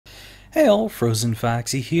Hey all,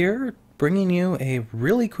 FrozenFoxy here, bringing you a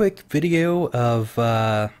really quick video of,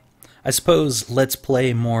 I suppose, Let's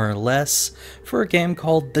Play more or less, for a game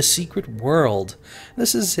called The Secret World.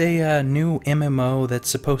 This is a new MMO that's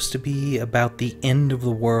supposed to be about the end of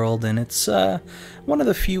the world, and it's one of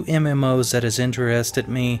the few MMOs that has interested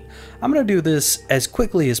me. I'm going to do this as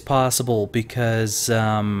quickly as possible because,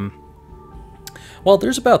 well,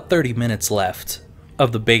 there's about 30 minutes left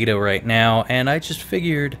of the beta right now, and I just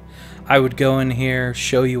figured I would go in here,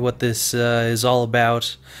 show you what this is all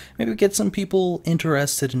about, maybe get some people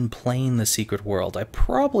interested in playing the Secret World. I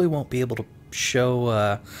probably won't be able to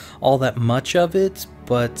show all that much of it,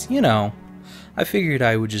 but, you know, I figured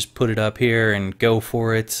I would just put it up here and go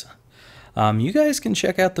for it. You guys can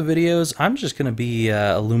check out the videos. I'm just going to be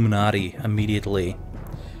Illuminati immediately,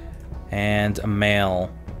 and a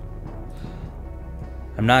male.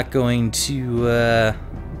 I'm not going to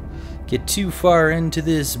get too far into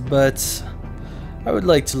this, but I would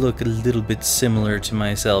like to look a little bit similar to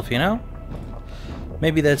myself, you know?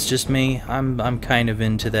 Maybe that's just me. I'm kind of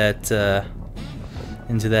into that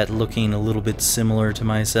looking a little bit similar to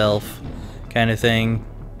myself kind of thing.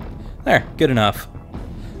 There, good enough.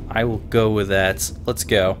 I will go with that. Let's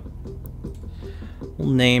go. We'll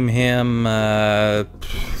name him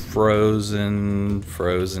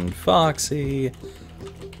FrozenFoxy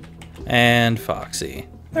and Foxy.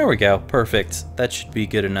 There we go. Perfect. That should be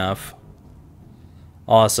good enough.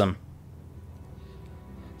 Awesome.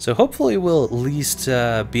 So hopefully we'll at least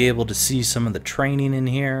be able to see some of the training in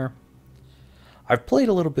here. I've played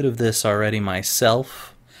a little bit of this already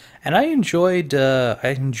myself, and I enjoyed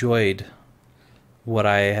what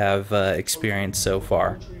I have experienced so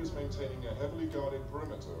far. The military is maintaining a heavily guarded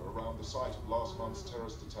perimeter around the site of last month's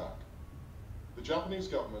terrorist attack. The Japanese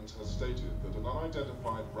government has stated that an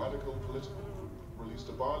unidentified radical political group released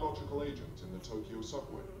a biological agent in the Tokyo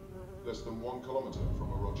subway, less than 1 kilometer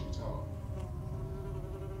from Orochi Tower.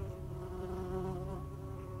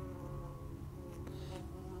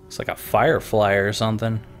 It's like a firefly or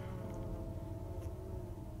something.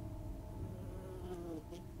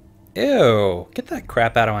 Ew! Get that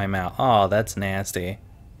crap out of my mouth. Oh, that's nasty.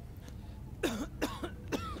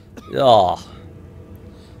 Ugh.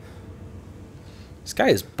 This guy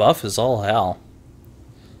is buff as all hell.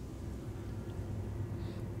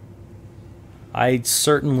 I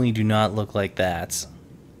certainly do not look like that.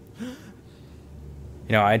 You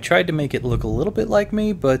know, I tried to make it look a little bit like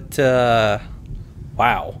me, but,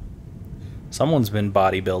 wow. Someone's been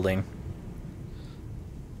bodybuilding.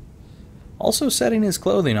 Also setting his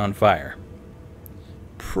clothing on fire.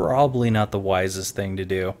 Probably not the wisest thing to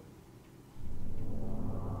do.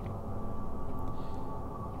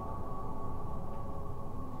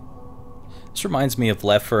 This reminds me of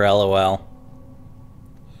Left 4 LOL.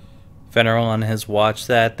 If anyone has watched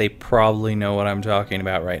that, they probably know what I'm talking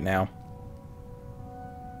about right now.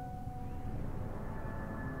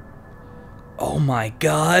 Oh my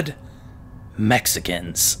god!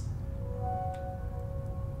 Mexicans.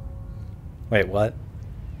 Wait, what?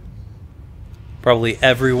 Probably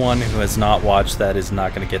everyone who has not watched that is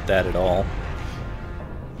not going to get that at all.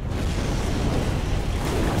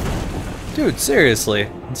 Dude, seriously,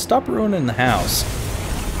 stop ruining the house.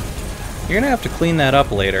 You're going to have to clean that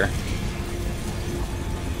up later.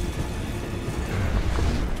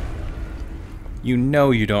 You know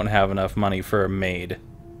you don't have enough money for a maid.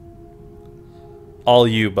 All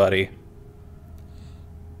you, buddy.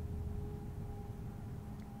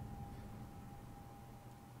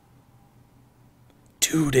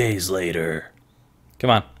 Two days later. Come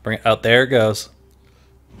on, bring it out. There it goes.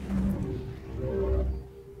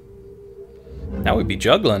 Now we'd be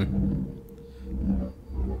juggling.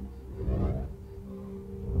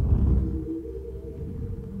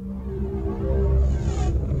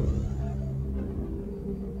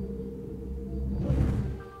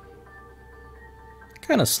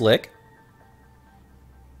 Kind of slick.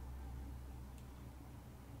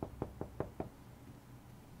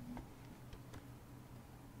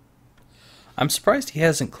 I'm surprised he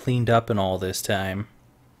hasn't cleaned up in all this time.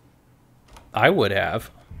 I would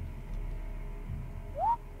have.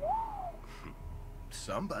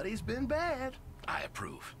 Somebody's been bad. I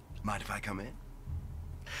approve. Mind if I come in?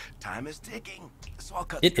 Time is ticking, so I'll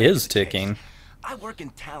cut It straight to is the ticking. chase. I work in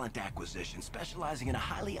talent acquisition, specializing in a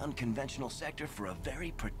highly unconventional sector for a very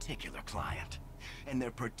particular client. And they're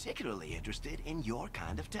particularly interested in your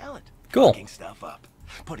kind of talent. Cool. Fucking stuff up,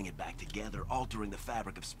 putting it back together, altering the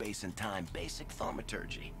fabric of space and time, basic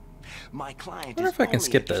thaumaturgy. My client I wonder is if I can only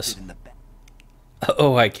skip this. interested in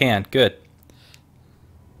Oh, I can. Good.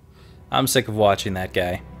 I'm sick of watching that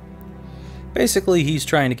guy. Basically, he's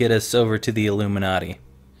trying to get us over to the Illuminati.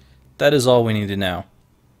 That is all we need to know.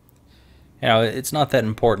 You know, it's not that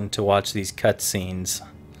important to watch these cutscenes.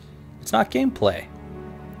 It's not gameplay.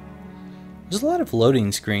 There's a lot of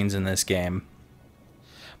loading screens in this game,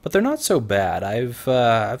 but they're not so bad.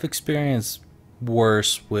 I've experienced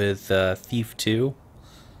worse with Thief 2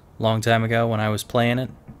 a long time ago when I was playing it.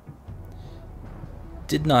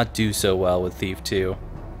 Did not do so well with Thief 2.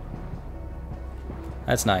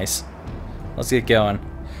 That's nice. Let's get going.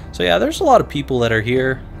 So yeah, there's a lot of people that are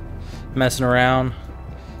here messing around.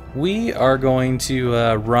 We are going to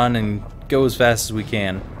run and go as fast as we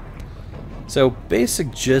can. So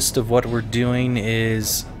basic gist of what we're doing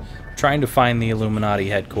is trying to find the Illuminati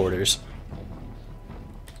headquarters.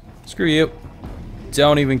 Screw you.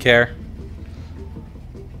 Don't even care.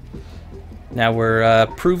 Now we're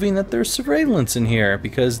proving that there's surveillance in here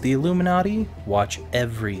because the Illuminati watch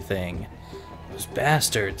everything. Those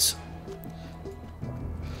bastards.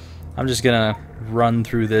 I'm just gonna run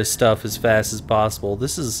through this stuff as fast as possible.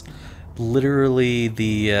 This is literally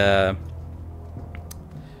the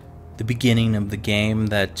beginning of the game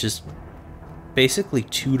that just basically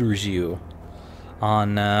tutors you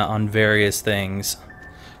on various things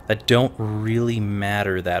that don't really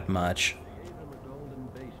matter that much.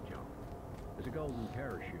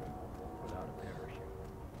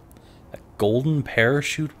 A golden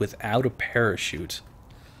parachute without a parachute.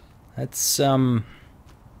 That's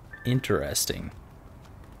interesting.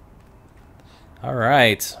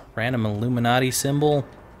 Alright, random Illuminati symbol.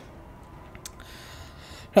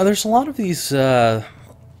 Now there's a lot of these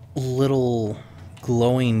little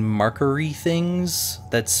glowing markery things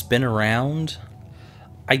that spin around.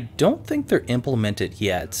 I don't think they're implemented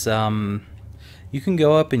yet. You can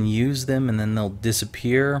go up and use them and then they'll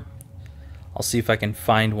disappear. I'll see if I can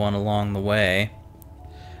find one along the way.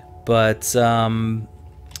 But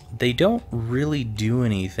they don't really do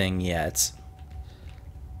anything yet.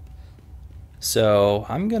 So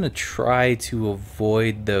I'm gonna try to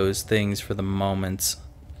avoid those things for the moment,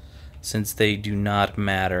 since they do not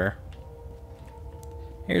matter.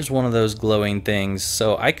 Here's one of those glowing things,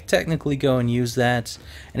 so I could technically go and use that,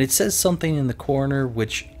 and it says something in the corner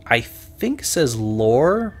which I think says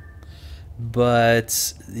lore,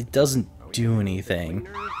 but it doesn't do anything.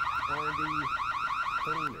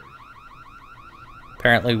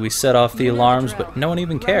 Apparently we set off the alarms, but no one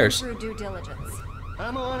even cares.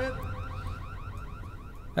 I'm on it.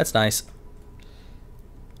 That's nice.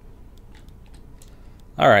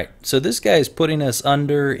 Alright, so this guy is putting us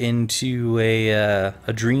under into a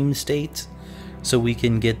dream state so we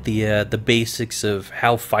can get the basics of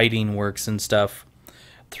how fighting works and stuff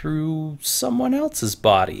through someone else's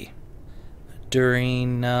body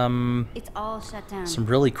during It's all shut down. some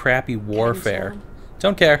really crappy warfare.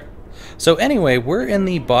 Don't care. So anyway, we're in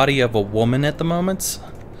the body of a woman at the moment,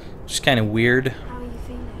 which is kind of weird. How are you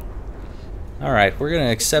feeling? Alright, we're going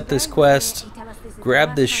to accept this quest,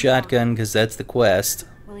 grab this shotgun because that's the quest,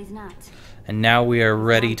 Well, he's not. and now we are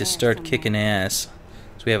ready to start kicking ass.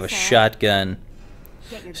 So we have a shotgun.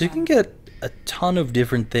 So you can get a ton of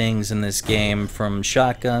different things in this game, from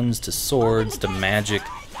shotguns to swords to magic,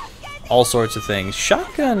 all sorts of things.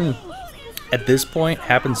 Shotgun, at this point,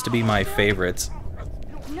 happens to be my favorite.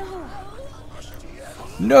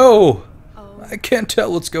 No! I can't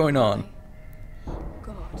tell what's going on.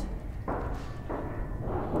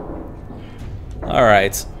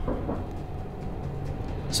 Alright.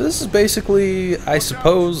 So this is basically, I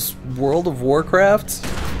suppose, World of Warcraft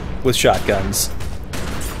with shotguns.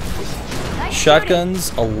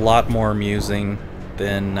 Shotguns a lot more amusing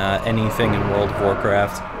than anything in World of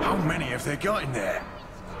Warcraft. How many have they got in there?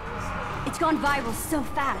 It's gone viral so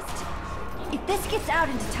fast. If this gets out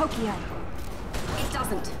into Tokyo, it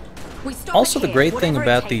doesn't. We stop Also, it the here, great thing whatever it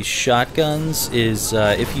about takes. these shotguns is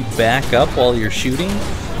if you back up while you're shooting,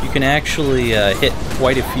 you can actually hit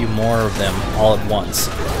quite a few more of them all at once.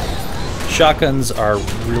 Shotguns are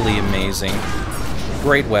really amazing.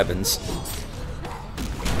 Great weapons.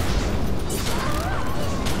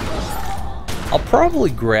 I'll probably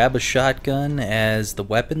grab a shotgun as the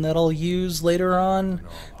weapon that I'll use later on,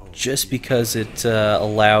 just because it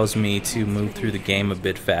allows me to move through the game a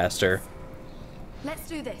bit faster. Let's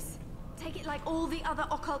do this. Take it like all the other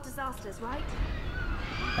occult disasters, right?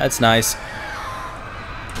 That's nice.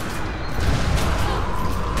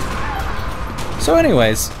 So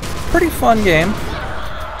anyways, pretty fun game.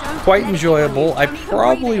 Quite enjoyable. I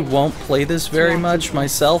probably won't play this very much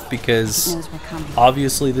myself because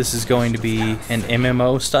obviously this is going to be an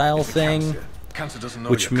MMO style thing,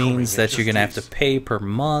 which means that you're going to have to pay per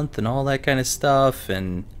month and all that kind of stuff,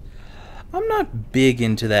 and I'm not big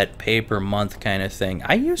into that pay per month kind of thing.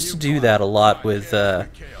 I used to do that a lot with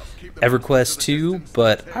EverQuest 2,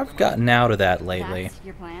 but I've gotten out of that lately. That's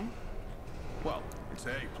your plan? Well, it's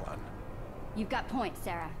a plan. You've got points,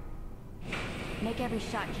 Sarah. Make every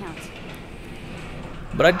shot count.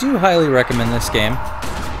 But I do highly recommend this game.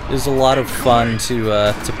 It's a lot of fun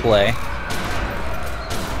to play.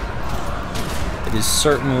 It is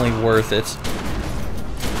certainly worth it.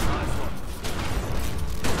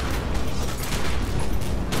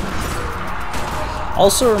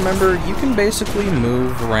 Also remember, you can basically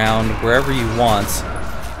move around wherever you want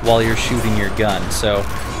while you're shooting your gun, so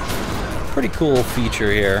pretty cool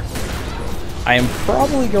feature here. I am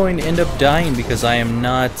probably going to end up dying because I am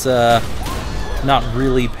not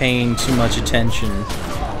really paying too much attention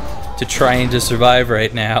to trying to survive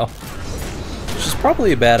right now, which is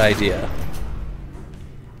probably a bad idea.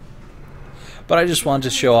 But I just wanted to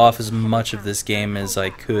show off as much of this game as I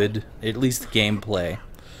could, at least the gameplay,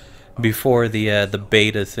 before the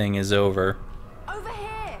beta thing is over. Over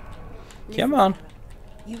here. Come on.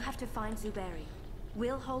 You have to find Zuberi.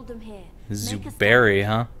 We'll hold them here. Zuberi,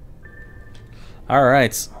 huh?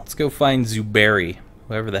 Alright, let's go find Zuberi,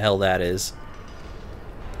 whoever the hell that is.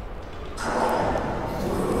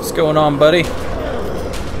 What's going on, buddy?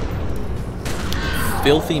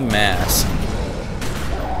 Filthy mass.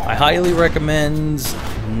 I highly recommend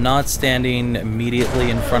not standing immediately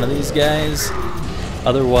in front of these guys,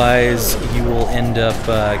 otherwise you will end up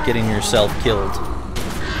getting yourself killed.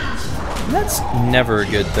 And that's never a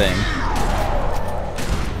good thing.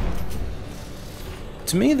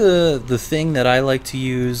 To me, the thing that I like to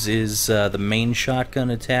use is the main shotgun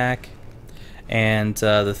attack, and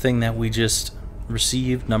the thing that we just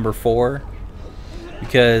received, number 4.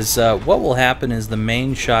 Because what will happen is the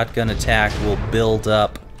main shotgun attack will build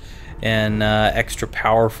up an extra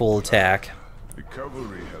powerful attack, The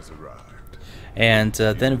cavalry has arrived. and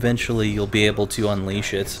then eventually you'll be able to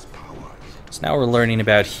unleash it. So now we're learning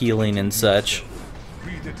about healing and such.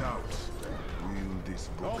 Breathe it out. Will this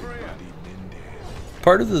broken body mend it?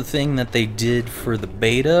 Part of the thing that they did for the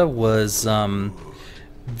beta was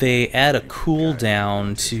they add a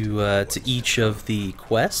cooldown to each of the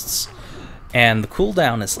quests, and the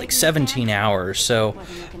cooldown is like 17 hours, so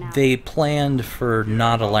they planned for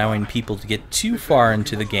not allowing people to get too far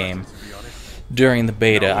into the game during the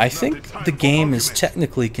beta. I think the game is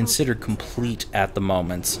technically considered complete at the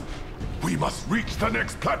moment. We must reach the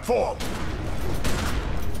next platform.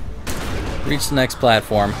 Reach the next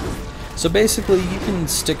platform. So basically you can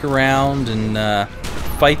stick around and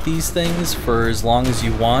fight these things for as long as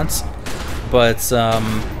you want, but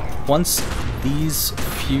once these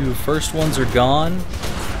few first ones are gone,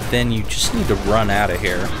 then you just need to run out of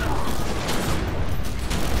here.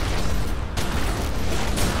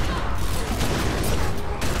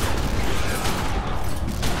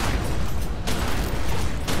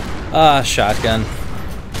 Ah, shotgun.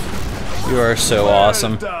 You are so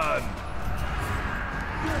awesome. Done.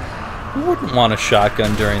 Who wouldn't want a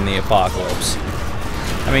shotgun during the apocalypse?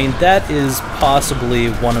 I mean, that is possibly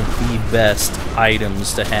one of the best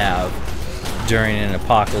items to have during an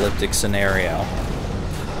apocalyptic scenario.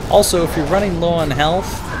 Also, if you're running low on health,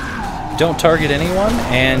 don't target anyone,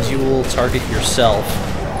 and you will target yourself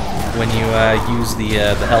when you use the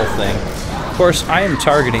health thing. Of course, I am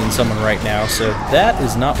targeting someone right now, so that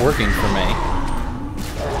is not working for me.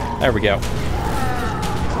 There we go.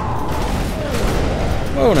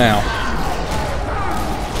 Oh, now.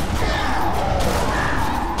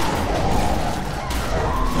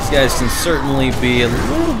 These guys can certainly be a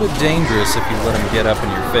little bit dangerous if you let them get up in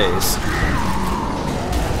your face.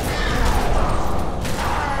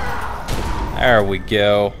 There we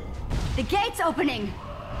go. The gate's opening!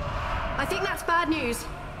 I think that's bad news.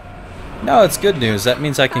 No, it's good news. That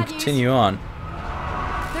means I can continue on.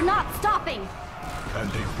 They're not stopping!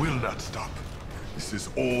 And they will not stop. This is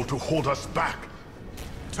all to hold us back.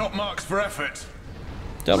 Top marks for effort.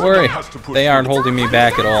 Don't worry, they aren't holding me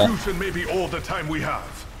back at all. Execution may be all the time we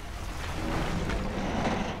have.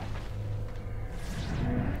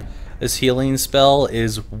 This healing spell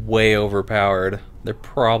is way overpowered. They're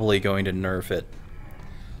probably going to nerf it.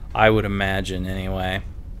 I would imagine, anyway.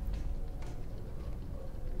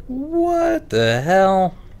 What the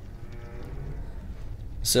hell?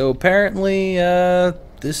 So apparently,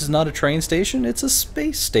 this is not a train station, it's a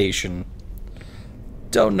space station.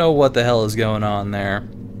 Don't know what the hell is going on there.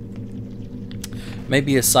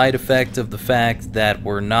 Maybe a side effect of the fact that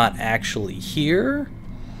we're not actually here,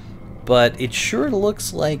 but it sure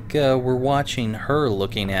looks like we're watching her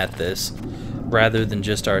looking at this rather than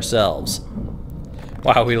just ourselves.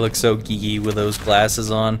 Wow, we look so geeky with those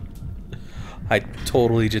glasses on. I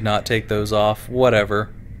totally did not take those off. Whatever.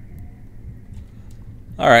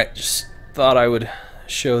 Alright, just thought I would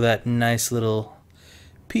show that nice little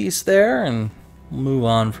piece there and move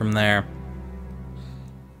on from there.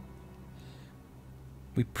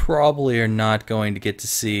 We probably are not going to get to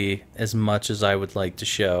see as much as I would like to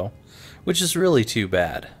show, which is really too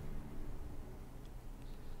bad.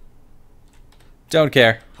 Don't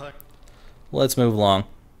care. Let's move along.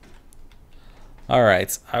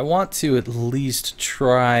 Alright, I want to at least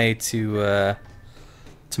try to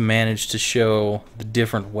manage to show the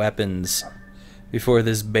different weapons before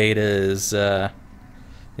this beta is out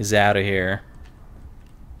of here.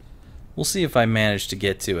 We'll see if I manage to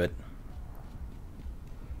get to it.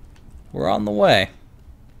 We're on the way.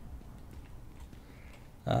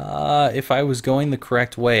 If I was going the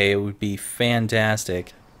correct way, it would be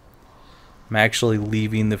fantastic. I'm actually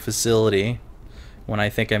leaving the facility when I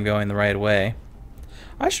think I'm going the right way.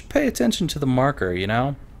 I should pay attention to the marker, you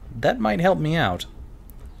know? That might help me out.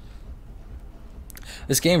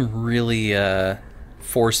 This game really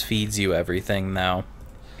force feeds you everything, though.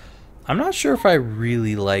 I'm not sure if I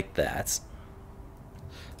really like that.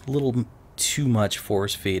 A little too much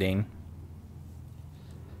force feeding.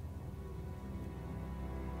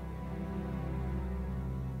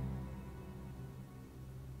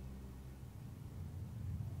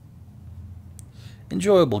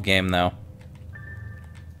 Enjoyable game, though.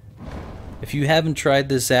 If you haven't tried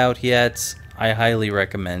this out yet, I highly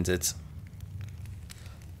recommend it.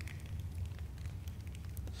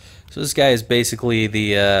 So this guy is basically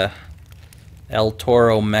the El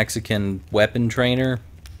Toro Mexican weapon trainer.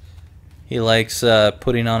 He likes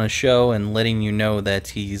putting on a show and letting you know that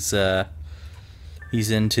he's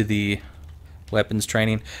into the weapons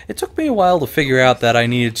training. It took me a while to figure out that I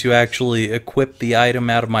needed to actually equip the item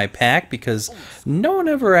out of my pack because no one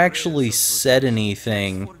ever actually said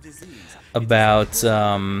anything about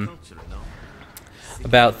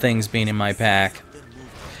things being in my pack.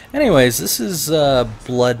 Anyways, this is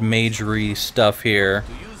blood magery stuff here,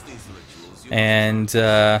 and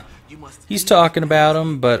he's talking about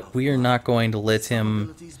them, but we are not going to let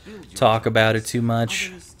him talk about it too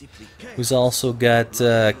much. We've also got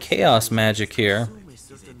chaos magic here,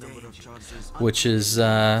 which is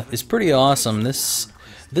pretty awesome. This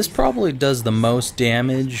probably does the most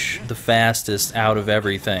damage the fastest out of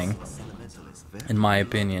everything, in my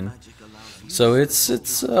opinion. So it's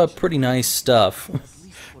pretty nice stuff.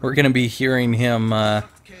 We're gonna be hearing him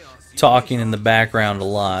talking in the background a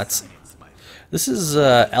lot. This is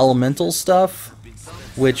elemental stuff,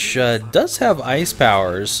 which does have ice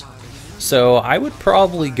powers. So I would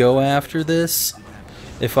probably go after this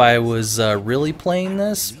if I was really playing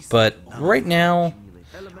this, but right now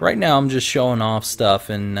I'm just showing off stuff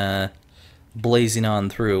and blazing on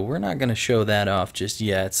through. We're not going to show that off just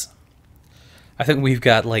yet. I think we've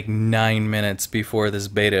got like 9 minutes before this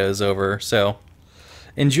beta is over, so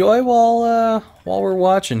enjoy while we're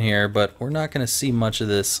watching here, but we're not going to see much of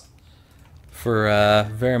this for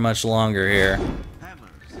very much longer here.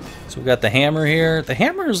 So we've got the hammer here. The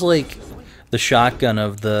hammer is like the shotgun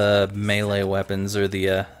of the melee weapons, or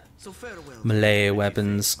the melee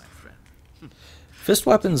weapons. Fist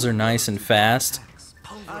weapons are nice and fast.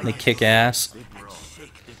 They kick ass.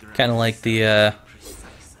 Kind of like the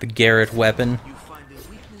Garrett weapon.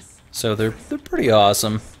 So they're pretty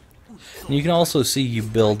awesome. And you can also see you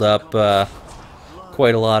build up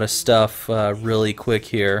quite a lot of stuff really quick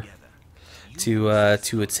here to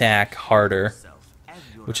attack harder,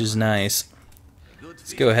 which is nice.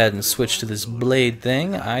 Let's go ahead and switch to this blade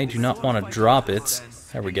thing. I do not want to drop it.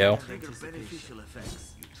 There we go.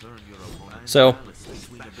 So,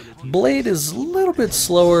 blade is a little bit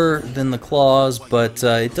slower than the claws, but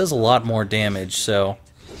it does a lot more damage, so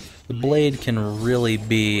the blade can really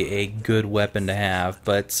be a good weapon to have.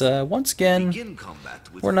 But once again,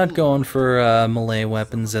 we're not going for melee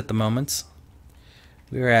weapons at the moment.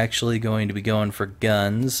 We're actually going to be going for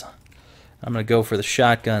guns. I'm going to go for the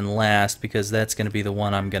shotgun last because that's going to be the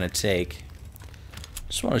one I'm going to take.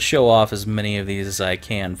 Just want to show off as many of these as I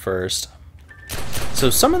can first. So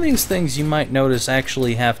some of these things you might notice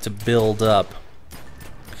actually have to build up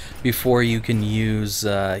before you can use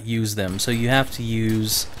them. So you have to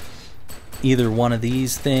use either one of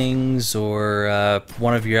these things or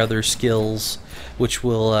one of your other skills, which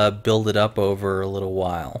will build it up over a little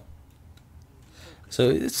while. So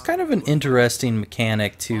it's kind of an interesting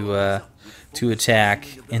mechanic to attack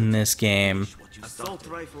in this game. Assault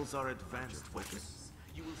rifles are advanced weapons.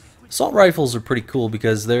 Assault rifles are pretty cool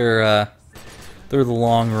because they're the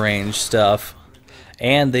long range stuff,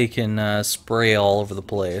 and they can spray all over the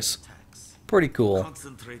place. Pretty cool.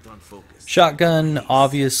 Shotgun,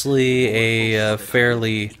 obviously a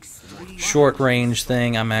fairly short range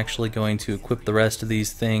thing. I'm actually going to equip the rest of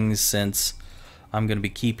these things since I'm going to be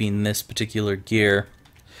keeping this particular gear.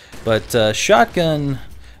 But shotgun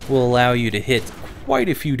will allow you to hit quite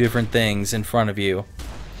a few different things in front of you.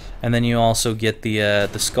 And then you also get the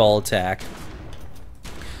skull attack.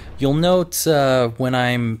 You'll note when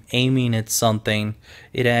I'm aiming at something,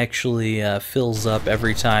 it actually fills up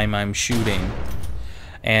every time I'm shooting.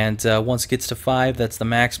 And once it gets to 5, that's the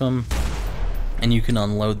maximum, and you can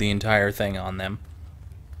unload the entire thing on them.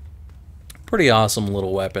 Pretty awesome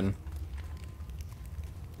little weapon.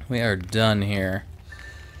 We are done here.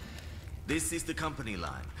 This is the company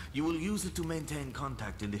line. You will use it to maintain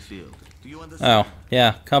contact in the field. Do you understand? Oh,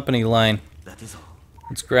 yeah, company line. That is all.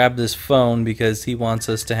 Let's grab this phone because he wants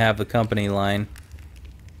us to have the company line.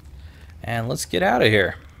 And let's get out of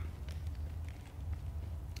here.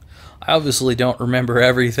 I obviously don't remember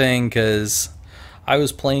everything because I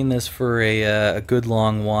was playing this for a good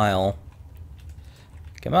long while.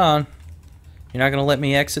 Come on. You're not going to let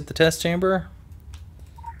me exit the test chamber?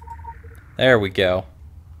 There we go.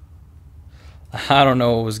 I don't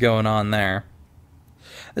know what was going on there.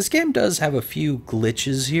 This game does have a few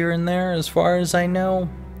glitches here and there as far as I know.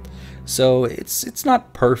 So it's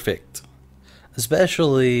not perfect.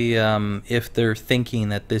 Especially if they're thinking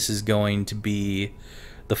that this is going to be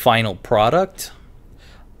the final product.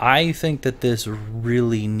 I think that this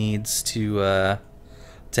really needs to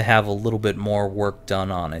have a little bit more work done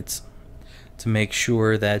on it to make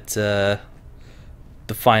sure that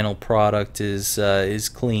the final product is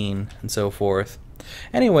clean and so forth.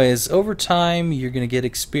 Anyways, over time you're going to get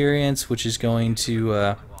experience, which is going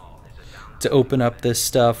to open up this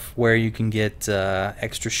stuff where you can get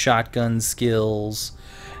extra shotgun skills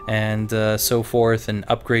and so forth, and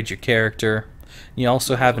upgrade your character. You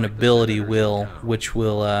also have an ability wheel, which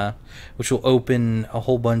will open a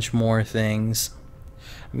whole bunch more things.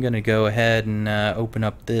 I'm gonna go ahead and open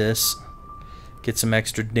up this, get some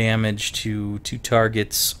extra damage to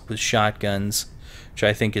targets with shotguns, which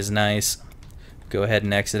I think is nice. Go ahead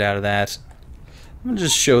and exit out of that. I'm gonna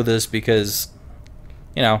just show this because,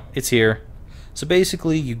 you know, it's here. So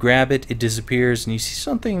basically, you grab it, it disappears, and you see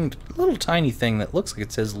something, a little tiny thing that looks like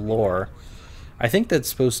it says lore. I think that's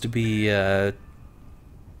supposed to be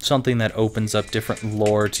something that opens up different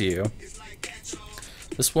lore to you.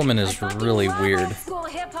 This woman is really weird. School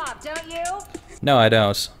hip hop, don't you? No, I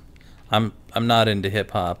don't. I'm not into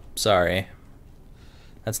hip hop. Sorry.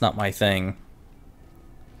 That's not my thing.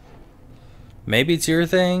 Maybe it's your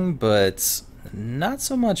thing, but not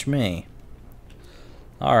so much me.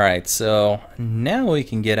 Alright, so now we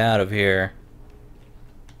can get out of here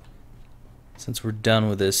since we're done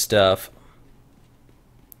with this stuff.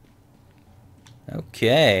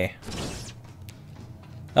 Okay.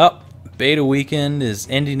 Oh, beta weekend is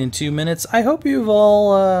ending in 2 minutes. I hope you've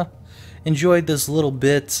all enjoyed this little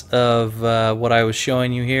bit of what I was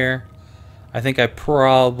showing you here. I think I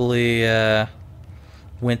probably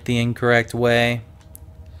went the incorrect way.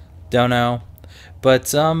 Don't know. But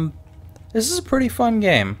this is a pretty fun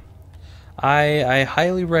game. I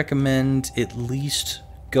highly recommend at least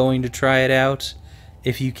going to try it out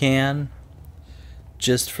if you can.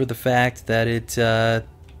 Just for the fact that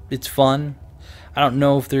it's fun. I don't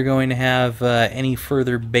know if they're going to have any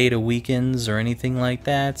further beta weekends or anything like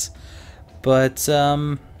that, but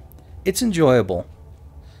it's enjoyable.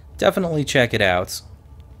 Definitely check it out.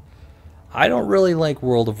 I don't really like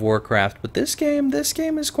World of Warcraft, but this game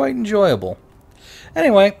is quite enjoyable.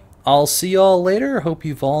 Anyway, I'll see y'all later. Hope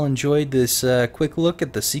you've all enjoyed this quick look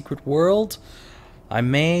at the secret world. I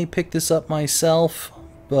may pick this up myself,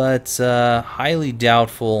 but highly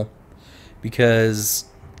doubtful because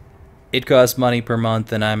it costs money per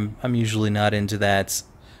month and I'm usually not into that.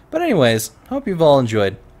 But anyways, hope you've all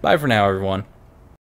enjoyed. Bye for now, everyone.